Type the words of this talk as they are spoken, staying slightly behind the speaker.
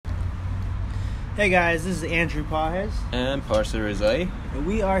Hey guys, this is Andrew Pajes. And Parsa Rizai. And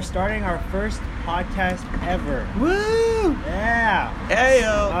we are starting our first podcast ever. Woo! Yeah! Hey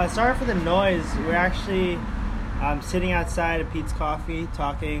yo! Sorry for the noise. We're actually sitting outside of Pete's Coffee,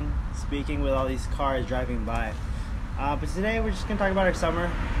 talking, speaking with all these cars driving by. But today we're just going to talk about our summer,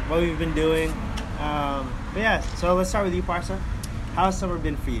 what we've been doing. But yeah, so let's start with you, Parsa. How's summer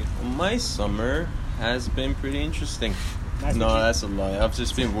been for you? My summer has been pretty interesting. Nice. No, that's a lie. I've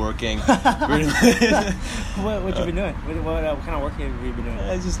just been working. What you been doing? What kind of work have you been doing?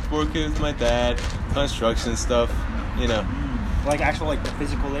 I just working with my dad, construction stuff, you know. Like actual like the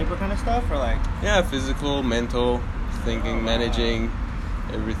physical labor kind of stuff, or like? Yeah, physical, mental, thinking, managing,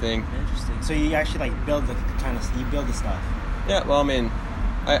 everything. Interesting. So you actually like build the stuff. Yeah, well, I mean,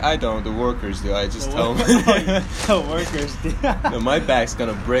 I don't. The workers do. I just tell them. The workers do. No, my back's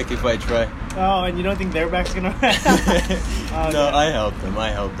gonna break if I try. Oh, and you don't think their back's gonna break? No, I help them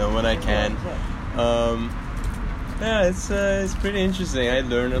when I can. Yeah, it's pretty interesting. I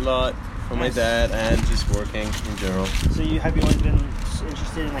learn a lot from my dad and just working in general. So have you always been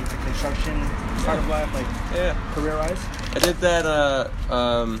interested in like the construction part of life, like career-wise? I did that.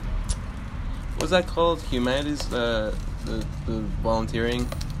 What's that called? Humanities. The volunteering.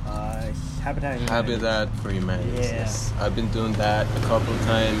 Habitat for Humanity. Yeah. Yes. I've been doing that a couple of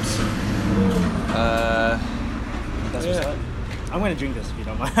times. That's what's up. I'm gonna drink this if you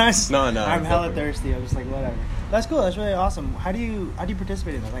don't mind. No. I'm hella thirsty. I'm just like whatever. That's cool. That's really awesome. How do you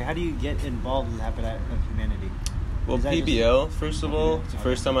participate in that? Like, how do you get involved with Habitat of Humanity? Well, PBL first of all. The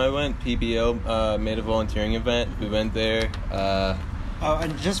first time I went, PBL made a volunteering event. We went there.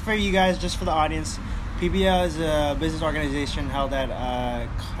 And just for you guys, just for the audience, PBL is a business organization held at a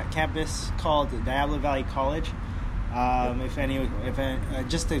campus called Diablo Valley College.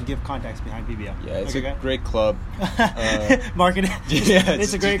 Just to give context behind PBL. Yeah, it's a great club. Marketing. Yeah,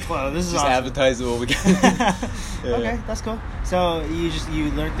 it's a great club. This is just awesome. Advertise it what we can. Okay, that's cool. So you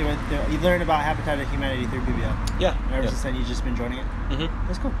learned about Habitat of Humanity through PBL. Yeah. Ever since then, you've just been joining it. Mm-hmm.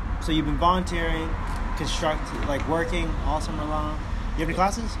 That's cool. So you've been volunteering, working all summer long. You have any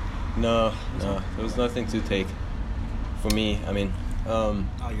classes? No. There was nothing to take for me. I mean, Oh,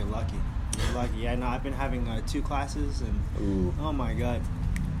 you're lucky. Yeah, no, I've been having 2 classes, and oh my god,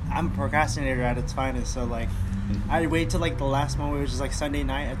 I'm a procrastinator at its finest. So like, I'd wait till like the last moment, which is like Sunday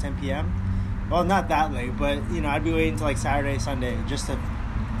night at 10 p.m. Well, not that late, but I'd be waiting till like Saturday, Sunday, just to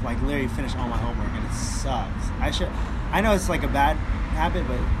like literally finish all my homework, and it sucks. I know it's like a bad habit,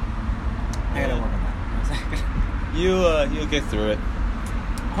 but I gotta work on that. You'll get through it.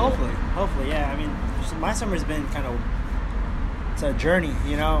 Hopefully, yeah. I mean, my summer's been kind of. It's a journey,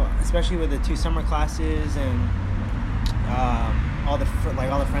 especially with the 2 summer classes and all the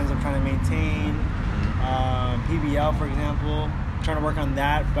friends I'm trying to maintain. PBL, for example, trying to work on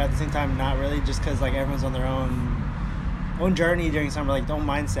that, but at the same time, not really, just because like everyone's on their own journey during summer, like own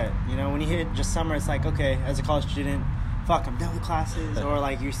mindset. When you hit just summer, it's like, okay, as a college student, fuck, I'm done with classes, or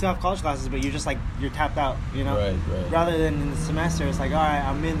like you still have college classes, but you're just like you're tapped out, Right. Rather than in the semester, it's like, all right,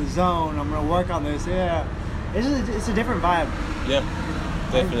 I'm in the zone, I'm gonna work on this, yeah. It's a different vibe. Yeah,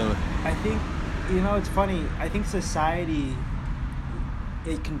 definitely. I think, it's funny. I think society,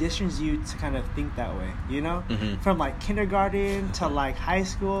 it conditions you to kind of think that way, Mm-hmm. From like kindergarten to like high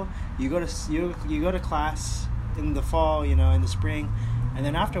school, you go to class in the fall, in the spring, and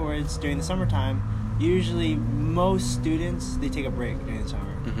then afterwards during the summertime, usually most students, they take a break during the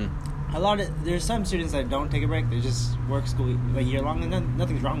summer. Mm-hmm. There's some students that don't take a break. They just work school like year long, and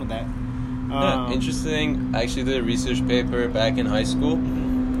nothing's wrong with that. Yeah, interesting. I actually did a research paper back in high school.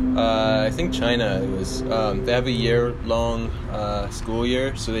 I think China, it was. They have a year-long school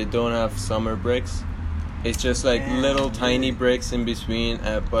year, so they don't have summer breaks. It's just like little tiny breaks in between,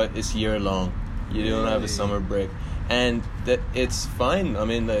 but it's year-long. You don't have a summer break. And it's fine. I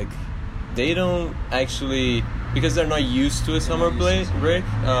mean, like, they don't actually, because they're not used to a summer break,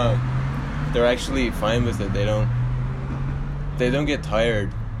 they're actually fine with it. They don't get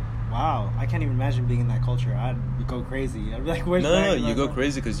tired. Wow, I can't even imagine being in that culture. I'd go crazy. I'd be like, where's No, you go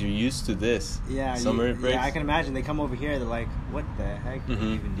crazy because you're used to this. Yeah, summer breaks. Yeah, I can imagine. They come over here, they're like, what the heck do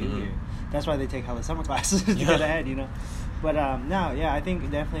we even do here? That's why they take hella summer classes to get ahead, But I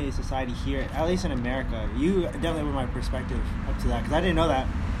think definitely society here, at least in America, you definitely were my perspective up to that, because I didn't know that.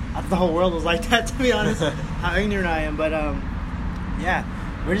 I thought the whole world was like that, to be honest, how ignorant I am. But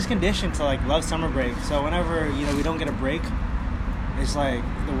we're just conditioned to like love summer break. So whenever, we don't get a break, it's like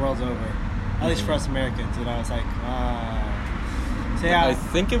the world's over. At least for us Americans, it's like, so yeah. I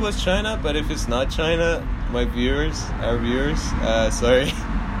think it was China, but if it's not China, our viewers, sorry.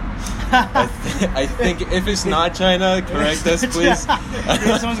 I think if it's not China, correct us, please.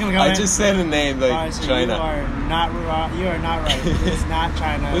 Someone's gonna come I in. just said a name like Alright, so China. You are not right. It's not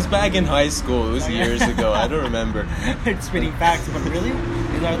China. It was back in high school. It was years ago. I don't remember. It's spitting facts, but really?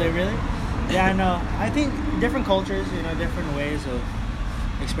 Are they really? Yeah, I know. I think different cultures, different ways of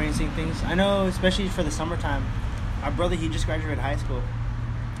experiencing things. I know, especially for the summertime. Our brother, he just graduated high school.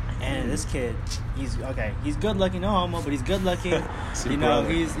 And this kid, he's good looking, no homo, but he's good looking.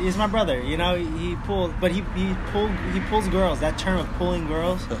 He's my brother. He pulls girls. That term of pulling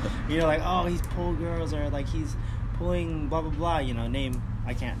girls, like, oh, he's pulled girls, or like he's pulling blah blah blah. Name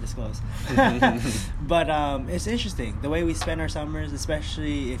I can't disclose. But it's interesting the way we spend our summers,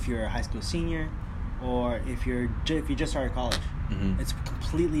 especially if you're a high school senior, or if you just started college. Mm-hmm. It's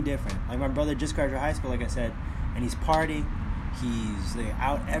completely different. Like my brother just graduated high school, like I said, and he's partying. He's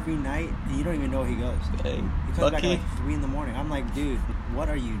out every night, and you don't even know where he goes. Dang. He comes back at like 3 a.m. I'm like, dude, what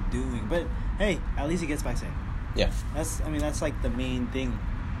are you doing? But hey, at least he gets back safe. Yeah. That's like the main thing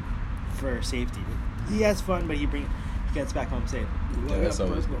for safety. He has fun, but he gets back home safe. Yeah, that's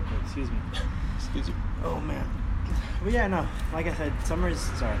always good. Excuse me. Excuse you. Oh man. But yeah, no. Like I said, summer is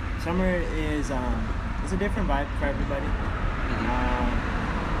it's a different vibe for everybody.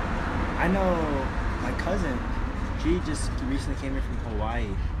 Mm-hmm. I know my cousin. She just recently came in from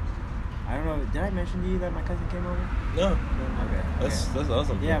Hawaii. I don't know. Did I mention to you that my cousin came over? No. Okay. That's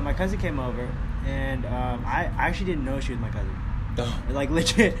awesome. Yeah, my cousin came over, and I actually didn't know she was my cousin. Oh. Like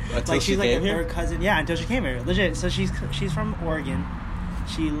legit. Until like she's like came her here? cousin. Yeah, until she came here. Legit. So she's from Oregon.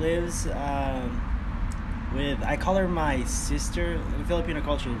 She lives with, I call her my sister. In Filipino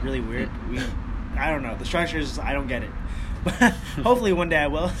culture is really weird. I don't know. The structures, I don't get it. But hopefully one day I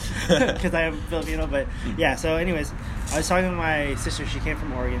will, because I am Filipino. But yeah, so anyways, I was talking to my sister. She came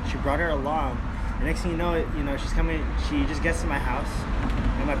from Oregon. She brought her along. The next thing you know, she's coming. She just gets to my house,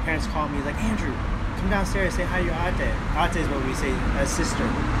 and my parents call me like, Andrew, come downstairs, say hi to your ate. Ate is what we say as sister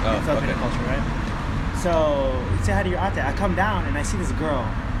in Filipino culture, right? So say hi to your ate. I come down and I see this girl.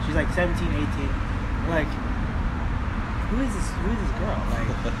 She's like 17, 18. I'm like, who is this girl?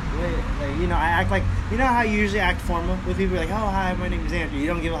 I act like, how you usually act formal with people, like, oh, hi, my name is Andrew. You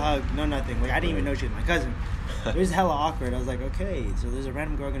don't give a hug, no nothing. Like, I didn't even know she was my cousin. It was hella awkward. I was like, okay, so there's a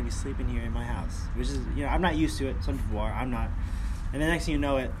random girl going to be sleeping here in my house, which is, I'm not used to it. Some people are, I'm not. And the next thing you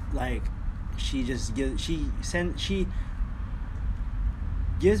know it, like, she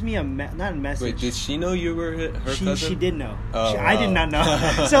gives me not a message. Wait, did she know you were her cousin? She did know. Oh, I did not know.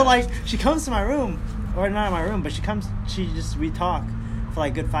 So, like, she comes to my room, or not in my room, but we talk for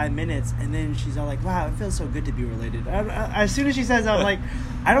like good 5 minutes, and then she's all like, wow, it feels so good to be related. As soon as she says that, I'm like,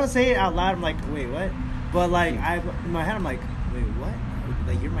 I don't say it out loud, I'm like, wait, what? But like, in my head, I'm like, wait, what?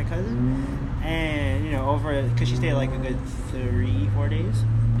 Like, you're my cousin? And, because she stayed like a good 3-4 days,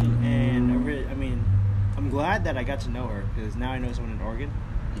 and I'm glad that I got to know her, because now I know someone in Oregon,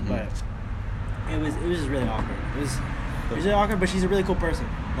 but it was just really awkward. It was really awkward, but she's a really cool person.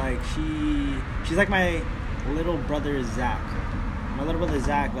 Like, she's like my little brother Zach. My little brother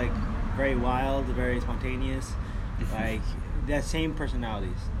Zach, like, very wild, very spontaneous, like, that same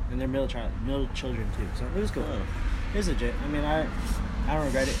personalities, and they're middle children too. So it was cool. It was legit. I don't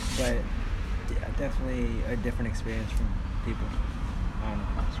regret it, but yeah, definitely a different experience from people. I don't know.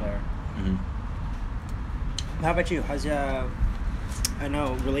 That's whatever. Mm-hmm. How about you? How's I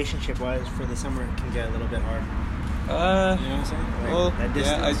know relationship-wise for the summer can get a little bit hard. You know what I'm saying?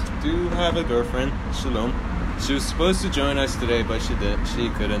 Yeah, I do have a girlfriend, Shalom. She was supposed to join us today, but she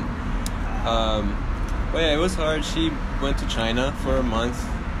couldn't. But yeah, it was hard. She went to China for a month.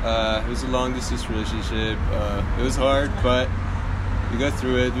 It was a long-distance relationship. It was hard, but we got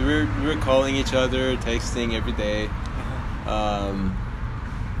through it. We were calling each other, texting every day.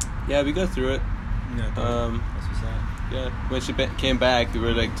 Yeah, we got through it. Yeah, that's what's up. Yeah, when she came back, we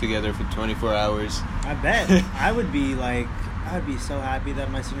were like together for 24 hours. I bet. I would be so happy that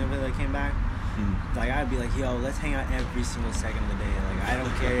my significant other came back. Like, I'd be like, yo, let's hang out every single second of the day. Like, I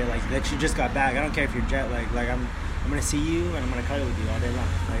don't care, like, that you just got back. I don't care if you're jet lagged. Like, I'm gonna see you and I'm gonna cuddle with you all day long.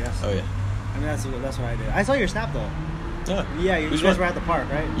 Like, that's. Oh yeah. That's what I did. I saw your snap though. Yeah. You guys were at the park,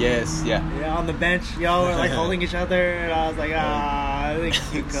 right? Yes. Yeah. Yeah, on the bench, y'all were like holding each other, and I was like, I think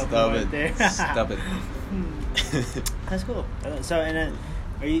cute couple right there. Stop it. That's cool. So, and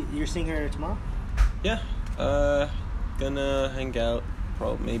then, you're seeing her tomorrow? Yeah. Gonna hang out.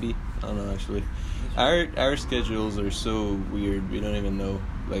 Probably, maybe. I don't know, actually. Our schedules are so weird. We don't even know,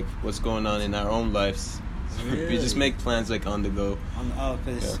 like, what's going on in our own lives. Really? We just make plans, like, on the go.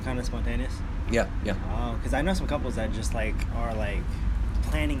 Because it's kind of spontaneous? Yeah. Oh, because I know some couples that just, like, are, like,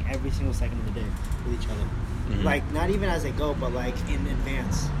 planning every single second of the day with each other. Mm-hmm. Like, not even as they go, but, like, in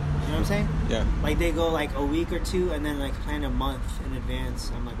advance. You know know what I'm saying? Yeah. Like they go like a week or two and then like plan a month in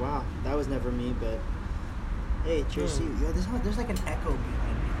advance. I'm like, wow, that was never me. But hey, cheers to you. Yo, there's like an echo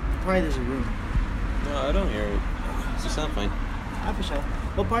behind me. Probably there's a room. No, I don't hear it. You sound fine. I for sure.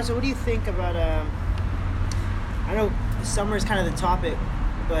 Well, Parsa, what do you think about? I know summer is kind of the topic,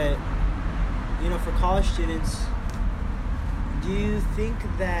 but for college students, do you think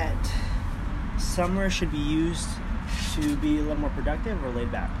that summer should be used to be a little more productive or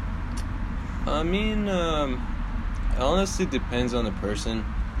laid back? I mean, it honestly depends on the person.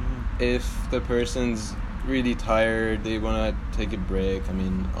 Mm-hmm. If the person's really tired, they want to take a break, I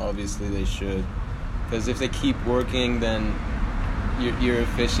mean, obviously they should. Because if they keep working, then your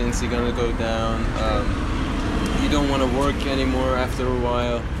efficiency going to go down. You don't want to work anymore after a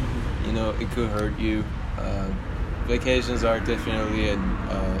while. It could hurt you. Vacations are definitely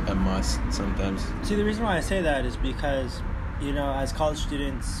a must sometimes. See, the reason why I say that is because, as college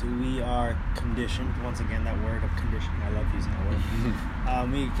students, we are conditioned, once again, that word of conditioned, I love using that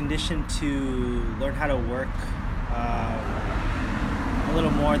word. We conditioned to learn how to work a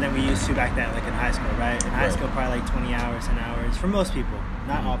little more than we used to back then, like in high school, right? In high school, probably like 20 hours, 10 hours, for most people.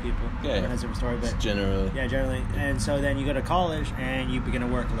 Not all people. Yeah. Everyone has a different story, but generally. Yeah, generally. And so then you go to college and you begin to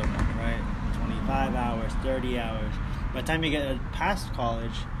work a little more, right? 25 hours, 30 hours. By the time you get past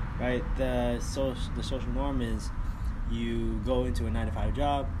college, right, the social norm is you go into a 9-to-5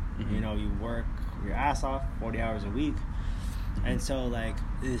 job, you work your ass off 40 hours a week. And so, like,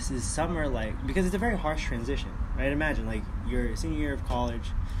 this is summer, like, because it's a very harsh transition, right? Imagine, like, your senior year of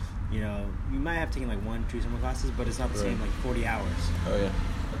college, you might have taken, like, 1-2 summer classes, but it's not the same, like, 40 hours. Oh, yeah.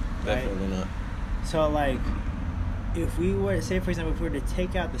 Definitely right? not. So, like, if we were, say, for example, if we were to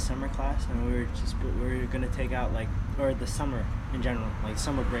take out the summer class and we were going to take out, like, or the summer in general, like,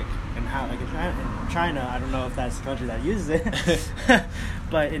 summer break, and how, like, in China, I don't know if that's the country that uses it,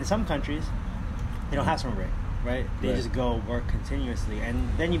 but in some countries, they don't have summer break. Right? They just go work continuously. And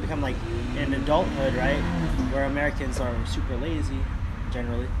then you become like in adulthood, right? Where Americans are super lazy,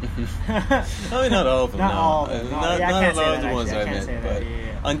 generally. I mean, not all of them. Not all of them. Not all of the ones I met. But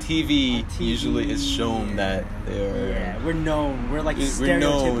on TV, usually it's shown that they're... Yeah, we're known. We're like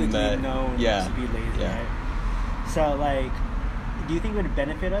stereotypically known to be lazy, yeah. right? So, like, do you think it would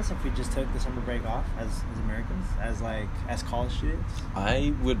benefit us if we just took the summer break off as Americans? As college students?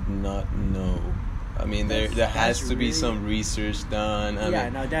 I would not know. I mean, there has to be some research done.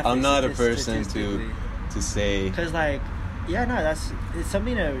 Definitely. I'm not a person to say. Because, like, it's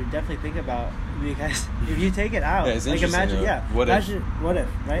something to definitely think about. Because if you take it out, it's like, imagine, what if,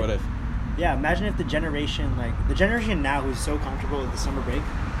 right? What if? Yeah, imagine if the generation now who's so comfortable with the summer break,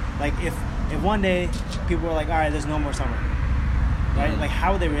 like, if one day people were like, all right, there's no more summer, right? Like,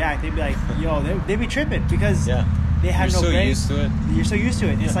 how would they react? They'd be like, yo, they'd be tripping because. Yeah. They have no break. Used to it. You're so used to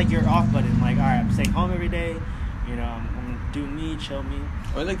it. Yeah. It's like your off button. Like, all right, I'm staying home every day. I'm doing me, chill me.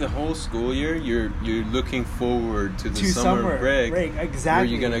 Or like the whole school year, you're looking forward to the summer break. Exactly. Where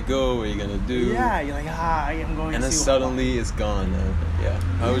you're gonna go? What you're gonna do? Yeah, you're like, I'm going. And then suddenly it's gone.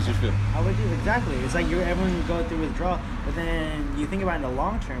 How would you feel? How would you exactly? It's like everyone would go through withdrawal, but then you think about it in the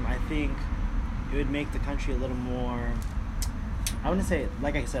long term. I think it would make the country a little more. I wouldn't say,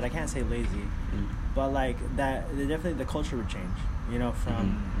 like I said, I can't say lazy. But, like, that, definitely the culture would change,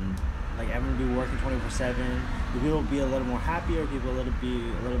 from, like, everyone would be working 24/7. People would be a little more happier. People would be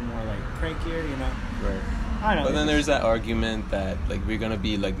a little more, like, crankier, Right. I don't know. But then there's that argument that, like, we're going to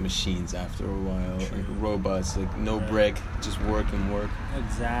be, like, machines after a while. True. Like, robots, like, no break, just work and work.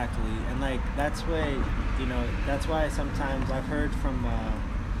 Exactly. And, like, that's why sometimes I've heard from...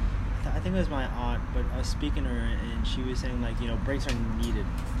 I think it was my aunt, but I was speaking to her, and she was saying, like, breaks are needed,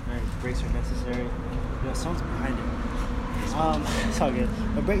 right? Breaks are necessary. Someone's behind it. It's all good.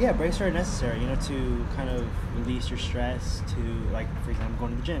 But breaks are necessary, to kind of release your stress to, like, for example,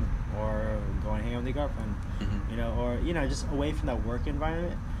 going to the gym or going hang out with your girlfriend, or, just away from that work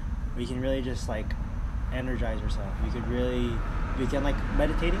environment where you can really just, like, energize yourself. You could really begin, like,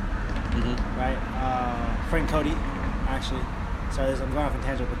 meditating, right? Friend Cody, actually. Sorry, I'm going off on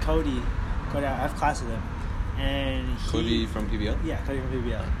tangent, but Cody, I have class with him, and Cody from PBL? Yeah, Cody from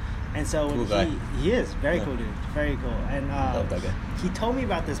PBL. And so cool guy. He is very cool dude, very cool. And love that guy. He told me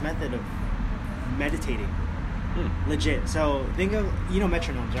about this method of meditating, legit. So think of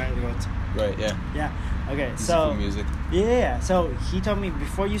metronomes, right? Right, yeah. Yeah. Okay, so music. Yeah. So he told me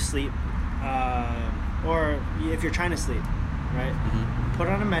before you sleep, or if you're trying to sleep, right? Put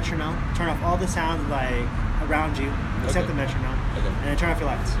on a metronome, turn off all the sounds like around you, except the metronome, and then turn off your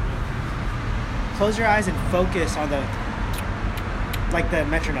lights. Close your eyes and focus on the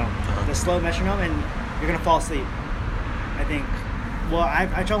metronome, the slow metronome, and you're gonna fall asleep. I think well,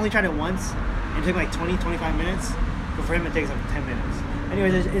 I only tried it once. It took like 20, 25 minutes. But for him, it takes like 10 minutes.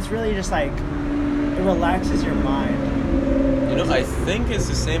 Anyways, it's really just like, it relaxes your mind. You know, I think it's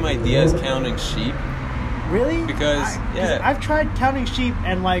the same idea as counting sheep. Really? Because, yeah. I've tried counting sheep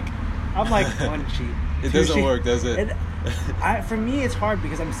and like, I'm like, one sheep. It two doesn't sheep. work, does it? For me, it's hard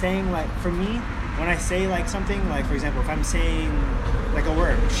because I'm saying like, for me, when I say like something, like for example, if I'm saying like a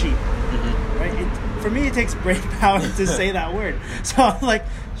word, sheep, right? For me, it takes brain power to say that word. So I'm like,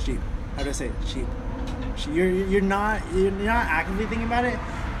 sheep. How do I say it? Sheep? You're not actively thinking about it,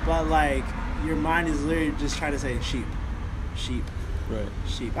 but like your mind is literally just trying to say sheep. Right.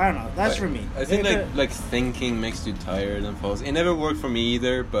 Sheep. I don't know. That's for me. I think like thinking makes you tired and falls. It never worked for me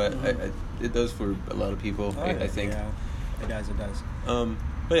either, but it does for a lot of people. I think. Yeah, it does.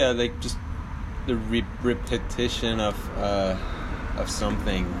 But yeah, like just the repetition of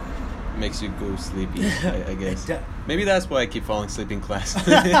something makes you go sleepy. I guess. Maybe that's why I keep falling asleep in class.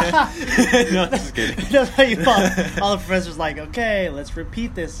 No, just kidding. That's how you fall. All the professors like, okay, let's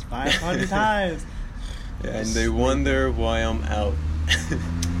repeat this 500 times. Yeah, and they wonder why I'm out.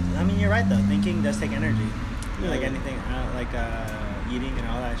 I mean, you're right though. Thinking does take energy, like Yeah. anything, like eating and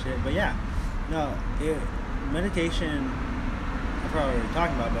all that shit. But yeah, no, meditation. I probably already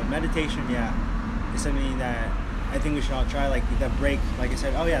talking about, but meditation, yeah, is something that I think we should all try. Like the break, like I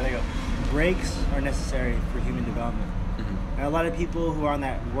said. Oh yeah, there you go. Breaks are necessary for human development. Mm-hmm. And a lot of people who are on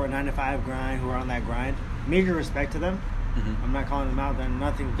that 9-to-5 grind, who are on that grind, major respect to them. Mm-hmm. I'm not calling them out. There's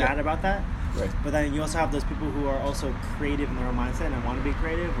nothing bad about that. Right. But then you also have those people who are also creative in their own mindset and want to be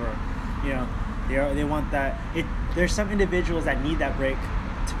creative, or they want that. There's some individuals that need that break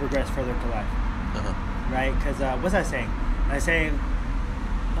to progress further to life, right? Because what's I saying? I was saying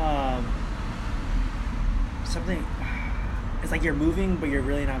something. It's like you're moving, but you're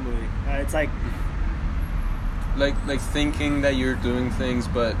really not moving. It's like thinking that you're doing things,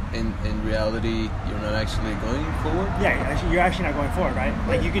 but in reality, you're not actually going forward. Yeah, you're actually not going forward, right?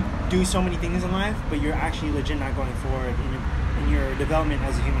 Like you could do so many things in life, but you're actually legit not going forward in your development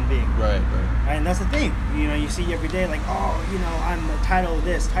as a human being. Right. And that's the thing. You see every day, like, I'm a title of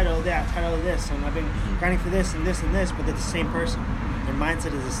this, title of that, title of this, and I've been grinding for this and this and this, but they're the same person. Their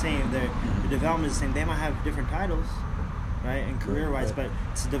mindset is the same. Their development is the same. They might have different titles, right, and career-wise, but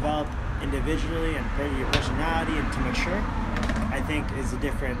to develop individually and your personality and to mature, I think is a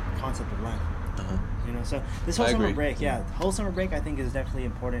different concept of life. So this whole summer break, whole summer break, I think is definitely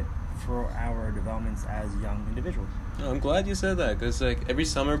important for our developments as young individuals. I'm glad you said that, because like every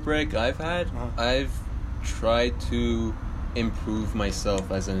summer break I've had, I've tried to improve myself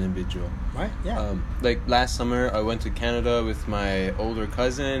as an individual. Right. Yeah. Like last summer, I went to Canada with my older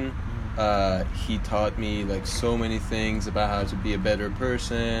cousin. He taught me like so many things about how to be a better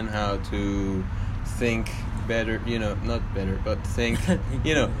person, how to think better, not better, but think,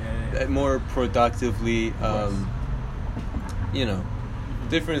 more productively,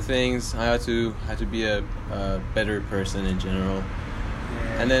 different things, how to be a better person in general.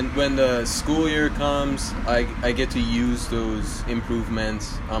 Yeah. And then when the school year comes, I get to use those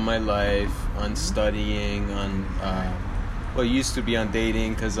improvements on my life, on studying, on used to be on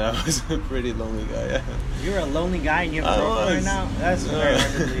dating, because I was a pretty lonely guy. You're a lonely guy and you have a girlfriend right now? That's very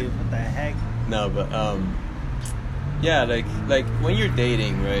hard to believe. What the heck? No, but yeah, like when you're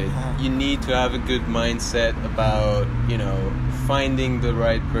dating, right, you need to have a good mindset about, finding the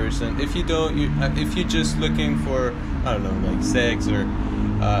right person. If you don't, if you're just looking for, I don't know, like sex or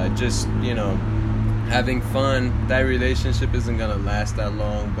just, having fun, that relationship isn't gonna last that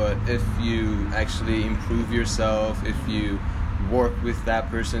long. But if you actually improve yourself, if you work with that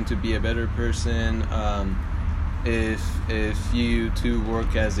person to be a better person, if you two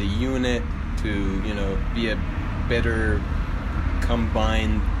work as a unit to, be a better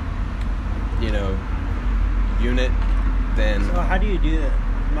combined, unit, then... So how do you do that?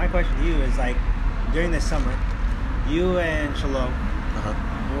 My question to you is, like, during this summer, you and Shalom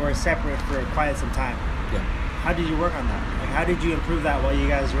were separate for quite some time. Yeah. How did you work on that? Like, how did you improve that while you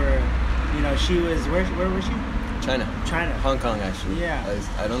guys were, she was, where was she? China. Hong Kong, actually. Yeah.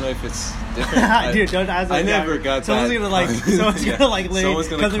 I don't know if it's different. Dude, don't ask. I never got someone's that. Someone's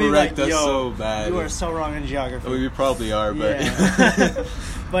gonna correct us so bad. You are so wrong in geography. We probably are, but... Yeah.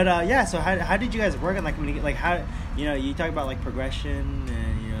 But, so how did you guys work on, how, you talk about, progression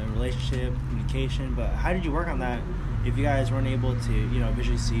and, relationship, communication, but how did you work on that if you guys weren't able to,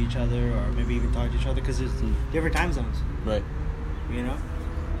 visually see each other or maybe even talk to each other, because there's different time zones? Right.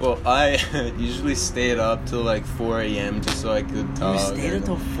 Well, I usually stayed up till 4 a.m. just so I could talk. You stayed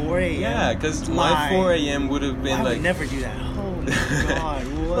until 4 a.m.? Yeah, because my 4 a.m. would have been I would never do that. Oh my God,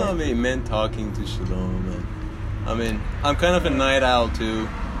 what? Well, I meant talking to Shalom. I mean, I'm kind of a night owl too.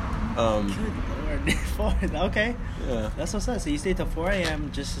 Good lord. Okay. Yeah. That's what's up. So you stayed till 4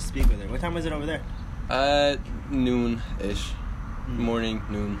 a.m. just to speak with her. What time was it over there? Noon-ish. Morning,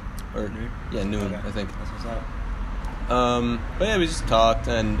 noon. Or Noon? Yeah, noon, Okay. I think. That's what's up. But yeah, we just talked,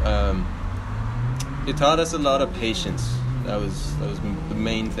 and it taught us a lot of patience. That was the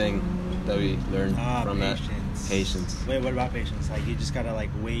main thing that we learned from Patience. that. Patience. Wait, what about patience? Like, you just gotta, like,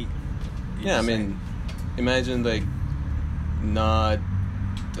 wait. You Yeah, I just, mean, imagine, like, not,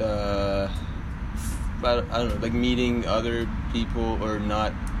 I don't know, like, meeting other people or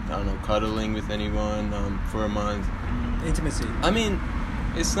not, I don't know, cuddling with anyone for a month. intimacy. I mean,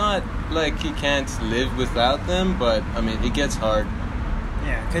 it's not like you can't live without them, but, I mean, it gets hard.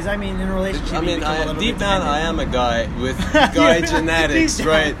 Yeah, because, I mean, in a relationship, I you mean, become a little deep bit down, dependent. I am a guy with guy genetics, Deep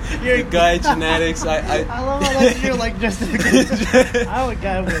down, right? you're- The guy genetics. I love how that's you, like, just I'm a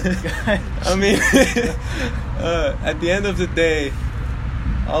guy with a guy. I mean, at the end of the day,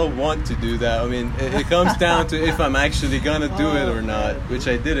 I'll want to do that. I mean, it comes down to if I'm actually gonna do it or not, which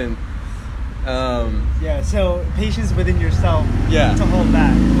I didn't. Yeah, so patience within yourself Yeah. to hold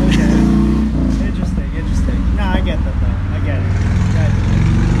back. Okay. Interesting. No, I get that though. I get it.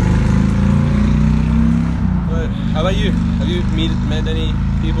 But how about you? Have you met any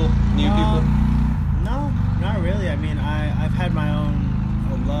people, new people? No, not really. I mean, I've had my own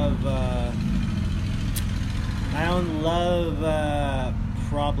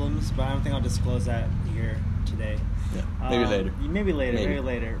problems, but I don't think I'll disclose that here today. Yeah, maybe later. Maybe later, Maybe. very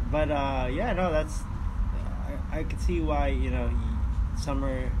later. But yeah, no, that's. I could see why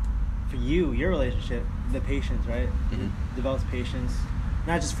summer, for you, your relationship, the patience, right? Mhm. Develops patience,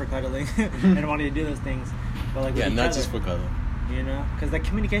 not just for cuddling and wanting to do those things, but like with Yeah, each not other, just for cuddling. you know, because like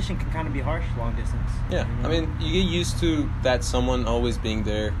communication can kind of be harsh long distance. Yeah, you know? I mean, you get used to that someone always being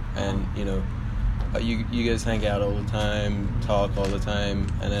there, and you know, you guys hang out all the time, talk all the time,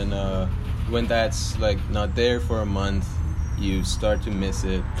 and then when that's like not there for a month, you start to miss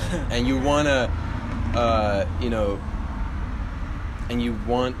it, and you wanna, you know, and you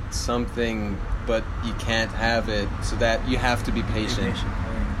want something, but you can't have it, so that you have to be patient,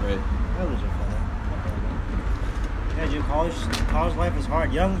 right? I legit feel that. Yeah, dude, college life is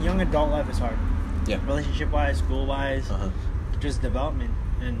hard. Young adult life is hard. Yeah. Relationship wise, school wise, Uh-huh. just development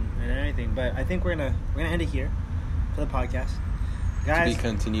and anything. But I think we're gonna end it here for the podcast, guys. To be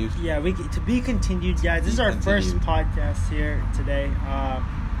continued. Yeah, to be continued, guys. This is our first podcast here today.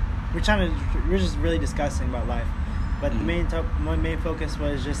 We're just really discussing about life, but my main focus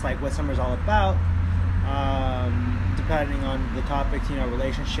was just like what summer's all about. Depending on the topics, you know,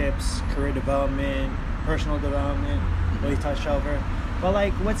 relationships, career development, personal development, what we touched over. But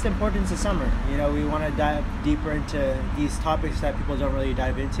like, what's the importance of summer? You know, we want to dive deeper into these topics that people don't really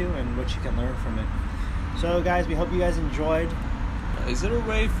dive into, and what you can learn from it. So, guys, we hope you guys enjoyed. Is there a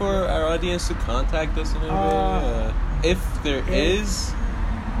way for our audience to contact us in any way? If there is,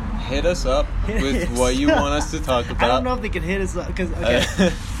 hit us up with what you want us to talk about. I don't know if they can hit us up because if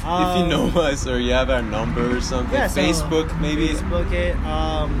you know us or you have our number or something, yeah, so Facebook maybe. Facebook it.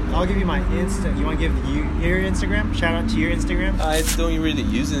 I'll give you my Insta. You want to give your Instagram? Shout out to your Instagram. I don't really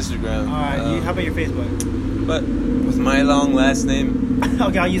use Instagram. All right. How about your Facebook? But with my long last name.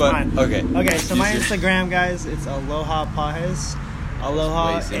 Okay, I'll use mine. Okay. Okay, so my Use yours. Instagram, guys, it's Aloha Pajes.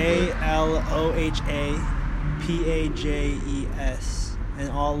 Aloha, Way simpler. ALOHA PAJES, and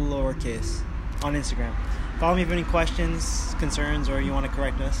all lowercase on Instagram. Follow me if you have any questions, concerns, or you want to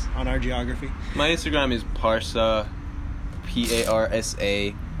correct us on our geography. My Instagram is Parsa,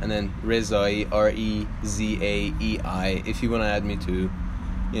 PARSA, and then Rezai, REZAEI. If you want to add me to,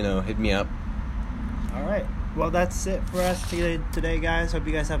 you know, hit me up. All right. Well, that's it for us today, guys. Hope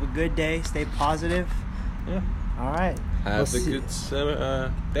you guys have a good day. Stay positive. Yeah. All right. Have a good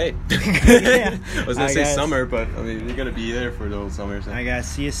summer day. Yeah. I was All gonna right, say guys. summer, but I mean you're gonna be there for the whole summer. So. All right, guys.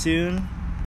 See you soon.